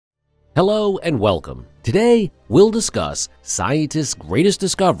Hello and welcome. Today, we'll discuss scientists' greatest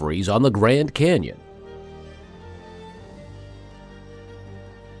discoveries on the Grand Canyon.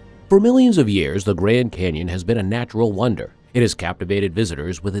 For millions of years, the Grand Canyon has been a natural wonder. It has captivated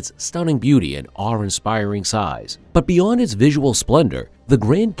visitors with its stunning beauty and awe-inspiring size. But beyond its visual splendor, the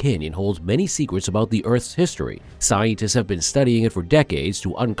Grand Canyon holds many secrets about the Earth's history. Scientists have been studying it for decades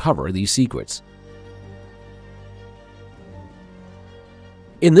to uncover these secrets.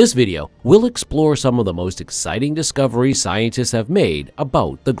 In this video, we'll explore some of the most exciting discoveries scientists have made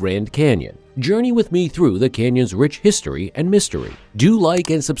about the Grand Canyon. Journey with me through the canyon's rich history and mystery. Do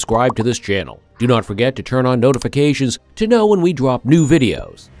like and subscribe to this channel. Do not forget to turn on notifications to know when we drop new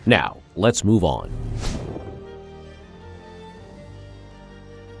videos. Now, let's move on.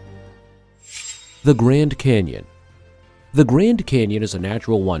 The Grand Canyon. The Grand Canyon is a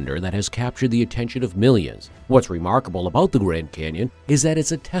natural wonder that has captured the attention of millions. What's remarkable about the Grand Canyon is that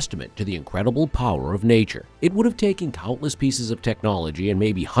it's a testament to the incredible power of nature. It would have taken countless pieces of technology and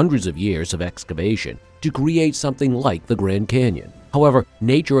maybe hundreds of years of excavation to create something like the Grand Canyon. However,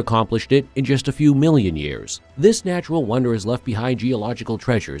 nature accomplished it in just a few million years. This natural wonder has left behind geological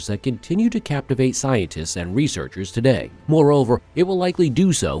treasures that continue to captivate scientists and researchers today. Moreover, it will likely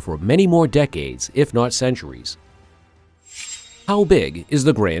do so for many more decades, if not centuries. How big is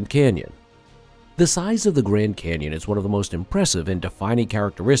the Grand Canyon? The size of the Grand Canyon is one of the most impressive and defining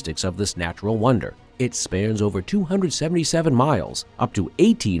characteristics of this natural wonder. It spans over 277 miles, up to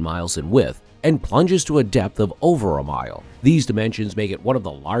 18 miles in width, and plunges to a depth of over a mile. These dimensions make it one of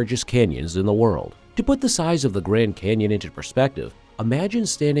the largest canyons in the world. To put the size of the Grand Canyon into perspective, imagine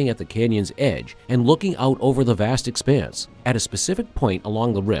standing at the canyon's edge and looking out over the vast expanse. At a specific point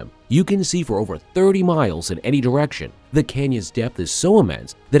along the rim, you can see for over 30 miles in any direction. The canyon's depth is so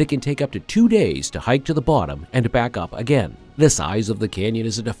immense that it can take up to 2 days to hike to the bottom and back up again. The size of the canyon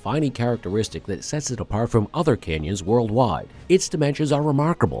is a defining characteristic that sets it apart from other canyons worldwide. Its dimensions are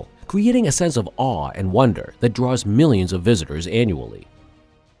remarkable, creating a sense of awe and wonder that draws millions of visitors annually.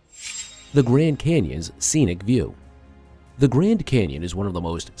 The Grand Canyon's scenic view. The Grand Canyon is one of the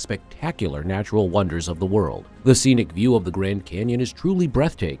most spectacular natural wonders of the world. The scenic view of the Grand Canyon is truly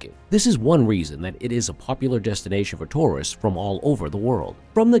breathtaking. This is one reason that it is a popular destination for tourists from all over the world.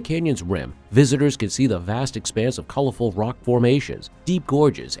 From the canyon's rim, visitors can see the vast expanse of colorful rock formations, deep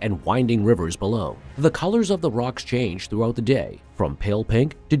gorges, and winding rivers below. The colors of the rocks change throughout the day, from pale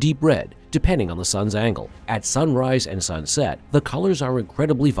pink to deep red, depending on the sun's angle. At sunrise and sunset, the colors are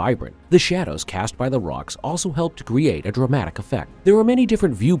incredibly vibrant. The shadows cast by the rocks also help to create a dramatic effect. There are many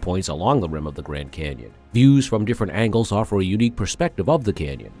different viewpoints along the rim of the Grand Canyon. Views from different angles offer a unique perspective of the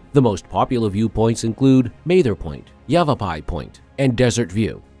canyon. The most popular viewpoints include Mather Point, Yavapai Point, and Desert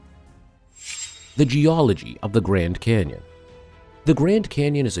View. The geology of the Grand Canyon. The Grand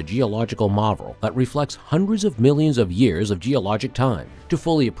Canyon is a geological marvel that reflects hundreds of millions of years of geologic time. To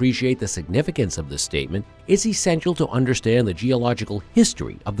fully appreciate the significance of this statement, it's essential to understand the geological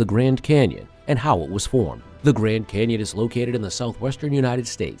history of the Grand Canyon and how it was formed. The Grand Canyon is located in the southwestern United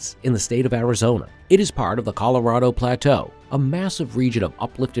States, in the state of Arizona. It is part of the Colorado Plateau, a massive region of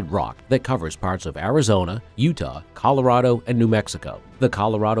uplifted rock that covers parts of Arizona, Utah, Colorado, and New Mexico. The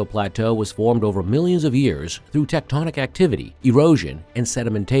Colorado Plateau was formed over millions of years through tectonic activity, erosion, and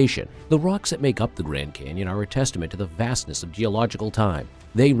sedimentation. The rocks that make up the Grand Canyon are a testament to the vastness of geological time.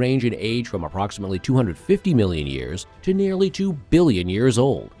 They range in age from approximately 250 million years to nearly 2 billion years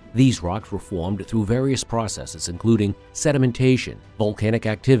old. These rocks were formed through various processes including sedimentation, volcanic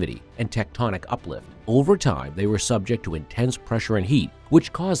activity, and tectonic uplift. Over time, they were subject to intense pressure and heat,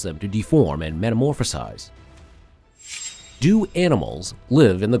 which caused them to deform and metamorphosize. Do animals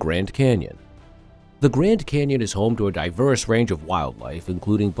live in the Grand Canyon? The Grand Canyon is home to a diverse range of wildlife,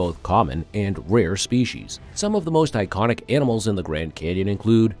 including both common and rare species. Some of the most iconic animals in the Grand Canyon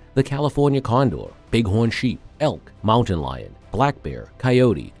include the California condor, bighorn sheep, elk, mountain lion, black bear,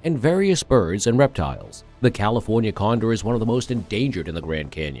 coyote, and various birds and reptiles. The California condor is one of the most endangered in the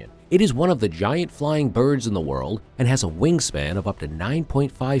Grand Canyon. It is one of the giant flying birds in the world and has a wingspan of up to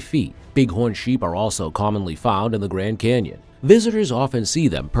 9.5 feet. Bighorn sheep are also commonly found in the Grand Canyon. Visitors often see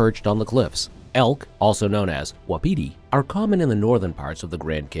them perched on the cliffs. Elk, also known as wapiti, are common in the northern parts of the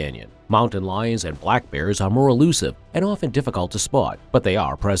Grand Canyon. Mountain lions and black bears are more elusive and often difficult to spot, but they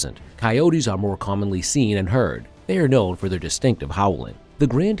are present. Coyotes are more commonly seen and heard. They are known for their distinctive howling. The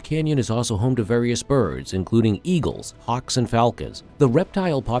Grand Canyon is also home to various birds, including eagles, hawks, and falcons. The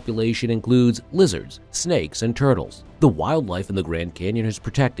reptile population includes lizards, snakes, and turtles. The wildlife in the Grand Canyon is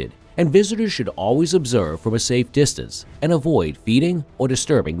protected, and visitors should always observe from a safe distance and avoid feeding or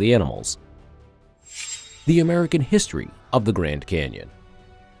disturbing the animals. The American history of the Grand Canyon.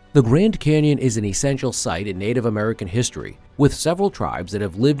 The Grand Canyon is an essential site in Native American history, with several tribes that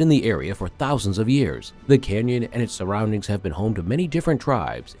have lived in the area for thousands of years. The canyon and its surroundings have been home to many different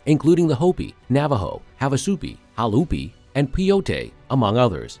tribes, including the Hopi, Navajo, Havasupai, Halupi, and Peyote, among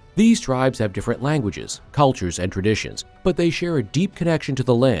others. These tribes have different languages, cultures, and traditions, but they share a deep connection to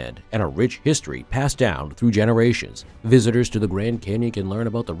the land and a rich history passed down through generations. Visitors to the Grand Canyon can learn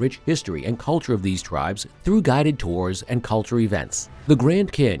about the rich history and culture of these tribes through guided tours and culture events. The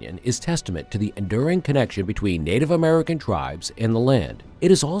Grand Canyon is testament to the enduring connection between Native American tribes and the land.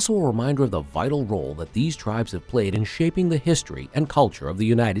 It is also a reminder of the vital role that these tribes have played in shaping the history and culture of the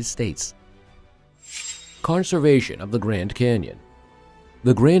United States. Conservation of the Grand Canyon.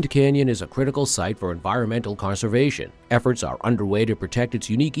 The Grand Canyon is a critical site for environmental conservation. Efforts are underway to protect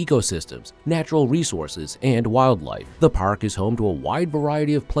its unique ecosystems, natural resources, and wildlife. The park is home to a wide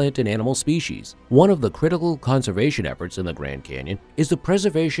variety of plant and animal species. One of the critical conservation efforts in the Grand Canyon is the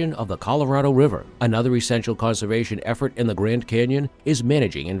preservation of the Colorado River. Another essential conservation effort in the Grand Canyon is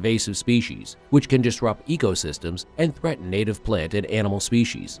managing invasive species, which can disrupt ecosystems and threaten native plant and animal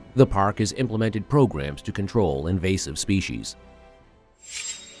species. The park has implemented programs to control invasive species.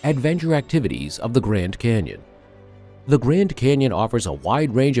 Adventure activities of the Grand Canyon. The Grand Canyon offers a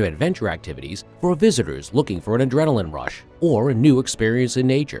wide range of adventure activities for visitors looking for an adrenaline rush or a new experience in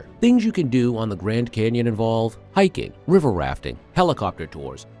nature. Things you can do on the Grand Canyon involve hiking, river rafting, helicopter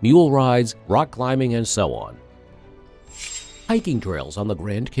tours, mule rides, rock climbing, and so on. Hiking trails on the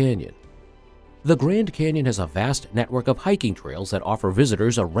Grand Canyon. The Grand Canyon has a vast network of hiking trails that offer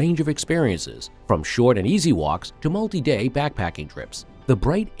visitors a range of experiences, from short and easy walks to multi-day backpacking trips. The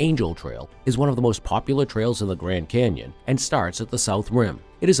Bright Angel Trail is one of the most popular trails in the Grand Canyon and starts at the South Rim.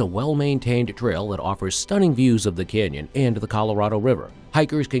 It is a well-maintained trail that offers stunning views of the canyon and the Colorado River.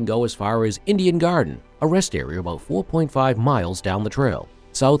 Hikers can go as far as Indian Garden, a rest area about 4.5 miles down the trail.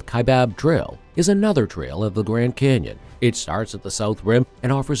 South Kaibab Trail is another trail of the Grand Canyon. It starts at the South Rim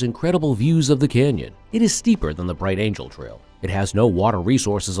and offers incredible views of the canyon. It is steeper than the Bright Angel Trail. It has no water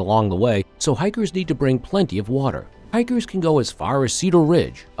resources along the way, so hikers need to bring plenty of water. Hikers can go as far as Cedar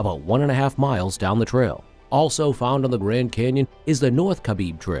Ridge, about 1.5 miles down the trail. Also found on the Grand Canyon is the North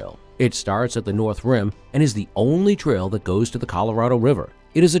Kaibab Trail. It starts at the North Rim and is the only trail that goes to the Colorado River.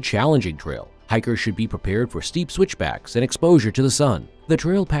 It is a challenging trail. Hikers should be prepared for steep switchbacks and exposure to the sun. The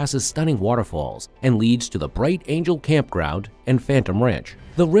trail passes stunning waterfalls and leads to the Bright Angel Campground and Phantom Ranch.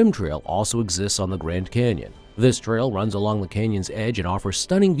 The Rim Trail also exists on the Grand Canyon. This trail runs along the canyon's edge and offers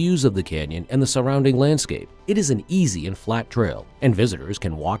stunning views of the canyon and the surrounding landscape. It is an easy and flat trail, and visitors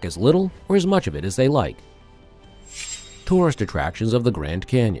can walk as little or as much of it as they like. Tourist attractions of the Grand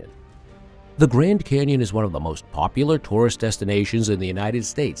Canyon. The Grand Canyon is one of the most popular tourist destinations in the United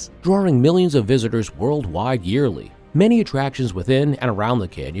States, drawing millions of visitors worldwide yearly. Many attractions within and around the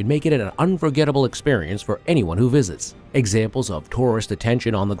canyon make it an unforgettable experience for anyone who visits. Examples of tourist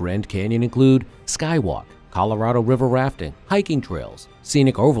attention on the Grand Canyon include Skywalk, Colorado River rafting, hiking trails,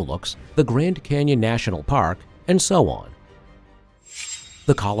 scenic overlooks, the Grand Canyon National Park, and so on.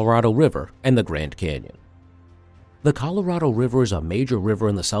 The Colorado River and the Grand Canyon. The Colorado River is a major river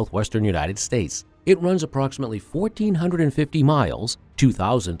in the southwestern United States. It runs approximately 1,450 miles,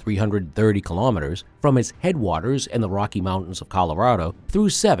 2,330 kilometers, from its headwaters in the Rocky Mountains of Colorado through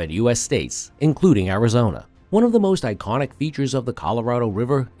 7 U.S. states, including Arizona. One of the most iconic features of the Colorado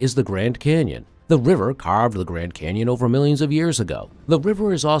River is the Grand Canyon. The river carved the Grand Canyon over millions of years ago. The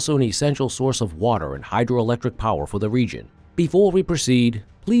river is also an essential source of water and hydroelectric power for the region. Before we proceed,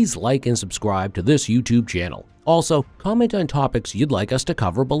 please like and subscribe to this YouTube channel. Also, comment on topics you'd like us to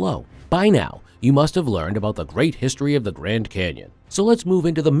cover below. By now, you must have learned about the great history of the Grand Canyon. So let's move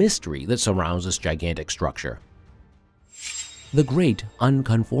into the mystery that surrounds this gigantic structure. The Great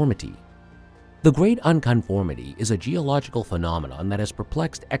Unconformity. The Great Unconformity is a geological phenomenon that has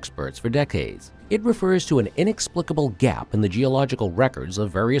perplexed experts for decades. It refers to an inexplicable gap in the geological records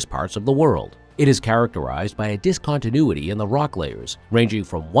of various parts of the world. It is characterized by a discontinuity in the rock layers, ranging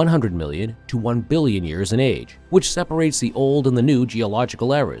from 100 million to 1 billion years in age, which separates the old and the new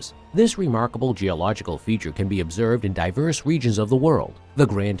geological eras. This remarkable geological feature can be observed in diverse regions of the world. The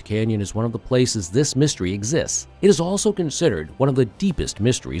Grand Canyon is one of the places this mystery exists. It is also considered one of the deepest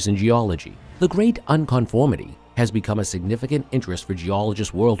mysteries in geology. The Great Unconformity has become a significant interest for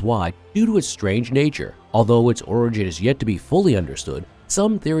geologists worldwide due to its strange nature. Although its origin is yet to be fully understood,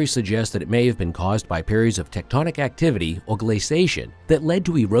 some theories suggest that it may have been caused by periods of tectonic activity or glaciation that led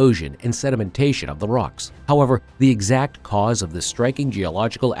to erosion and sedimentation of the rocks. However, the exact cause of this striking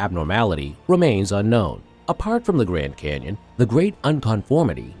geological abnormality remains unknown. Apart from the Grand Canyon, the Great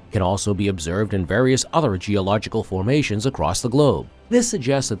Unconformity can also be observed in various other geological formations across the globe. This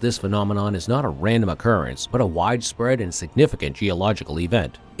suggests that this phenomenon is not a random occurrence, but a widespread and significant geological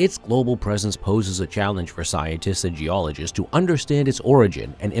event. Its global presence poses a challenge for scientists and geologists to understand its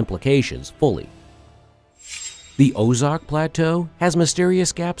origin and implications fully. The Ozark Plateau has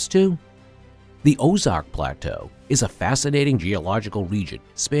mysterious gaps too. The Ozark Plateau is a fascinating geological region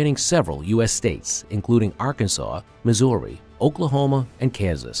spanning several U.S. states, including Arkansas, Missouri, Oklahoma, and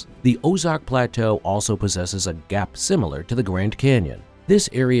Kansas. The Ozark Plateau also possesses a gap similar to the Grand Canyon. This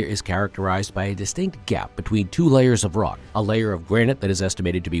area is characterized by a distinct gap between two layers of rock, a layer of granite that is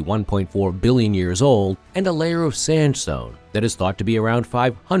estimated to be 1.4 billion years old, and a layer of sandstone that is thought to be around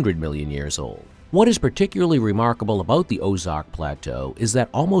 500 million years old. What is particularly remarkable about the Ozark Plateau is that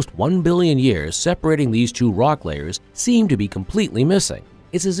almost 1 billion years separating these two rock layers seem to be completely missing.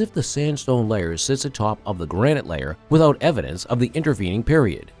 It's as if the sandstone layer sits atop of the granite layer without evidence of the intervening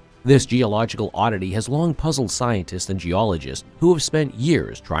period. This geological oddity has long puzzled scientists and geologists who have spent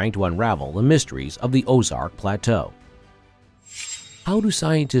years trying to unravel the mysteries of the Ozark Plateau. How do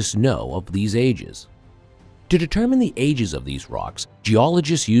scientists know of these ages? To determine the ages of these rocks,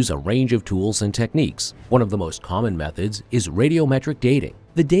 geologists use a range of tools and techniques. One of the most common methods is radiometric dating.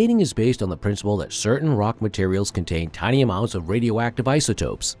 The dating is based on the principle that certain rock materials contain tiny amounts of radioactive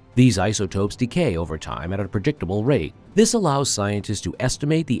isotopes. These isotopes decay over time at a predictable rate. This allows scientists to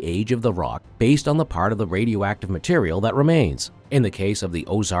estimate the age of the rock based on the part of the radioactive material that remains. In the case of the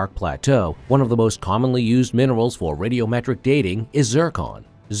Ozark Plateau, one of the most commonly used minerals for radiometric dating is zircon.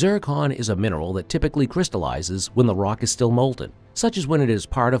 Zircon is a mineral that typically crystallizes when the rock is still molten, such as when it is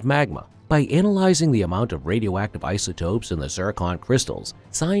part of magma. By analyzing the amount of radioactive isotopes in the zircon crystals,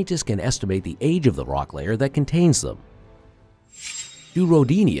 scientists can estimate the age of the rock layer that contains them. Do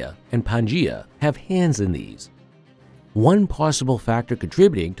Rodinia and Pangaea have hands in these? One possible factor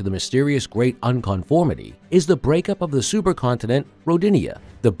contributing to the mysterious Great Unconformity is the breakup of the supercontinent Rodinia.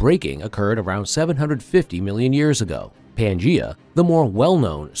 The breaking occurred around 750 million years ago. Pangaea, the more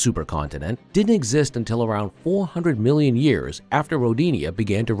well-known supercontinent, didn't exist until around 400 million years after Rodinia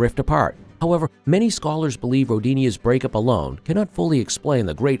began to rift apart. However, many scholars believe Rodinia's breakup alone cannot fully explain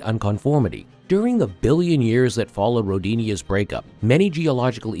the Great Unconformity. During the billion years that followed Rodinia's breakup, many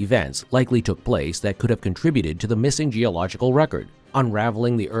geological events likely took place that could have contributed to the missing geological record.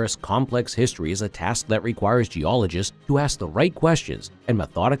 Unraveling the Earth's complex history is a task that requires geologists to ask the right questions and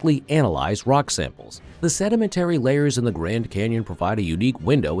methodically analyze rock samples. The sedimentary layers in the Grand Canyon provide a unique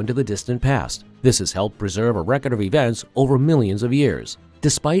window into the distant past. This has helped preserve a record of events over millions of years.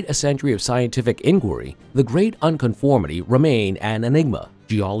 Despite a century of scientific inquiry, the Great Unconformity remain an enigma.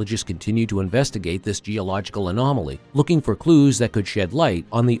 Geologists continue to investigate this geological anomaly, looking for clues that could shed light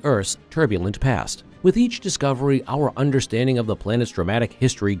on the Earth's turbulent past. With each discovery, our understanding of the planet's dramatic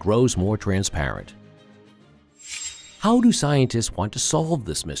history grows more transparent. How do scientists want to solve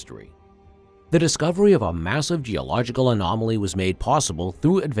this mystery? The discovery of a massive geological anomaly was made possible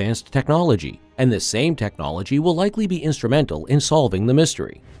through advanced technology, and this same technology will likely be instrumental in solving the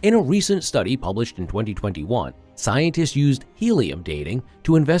mystery. In a recent study published in 2021, scientists used helium dating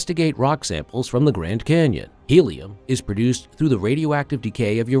to investigate rock samples from the Grand Canyon. Helium is produced through the radioactive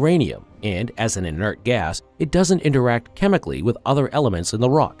decay of uranium, and as an inert gas, it doesn't interact chemically with other elements in the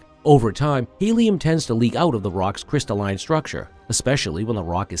rock. Over time, helium tends to leak out of the rock's crystalline structure, especially when the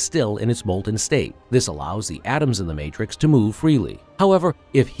rock is still in its molten state. This allows the atoms in the matrix to move freely. However,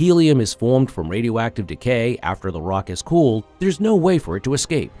 if helium is formed from radioactive decay after the rock is cooled, there's no way for it to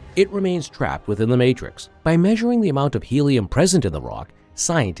escape. It remains trapped within the matrix. By measuring the amount of helium present in the rock,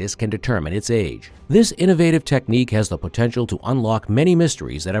 scientists can determine its age. This innovative technique has the potential to unlock many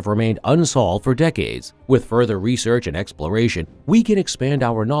mysteries that have remained unsolved for decades. With further research and exploration, we can expand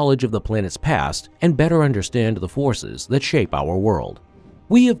our knowledge of the planet's past and better understand the forces that shape our world.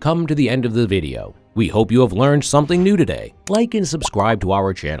 We have come to the end of the video. We hope you have learned something new today. Like and subscribe to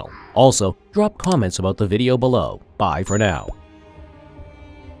our channel. Also, drop comments about the video below. Bye for now.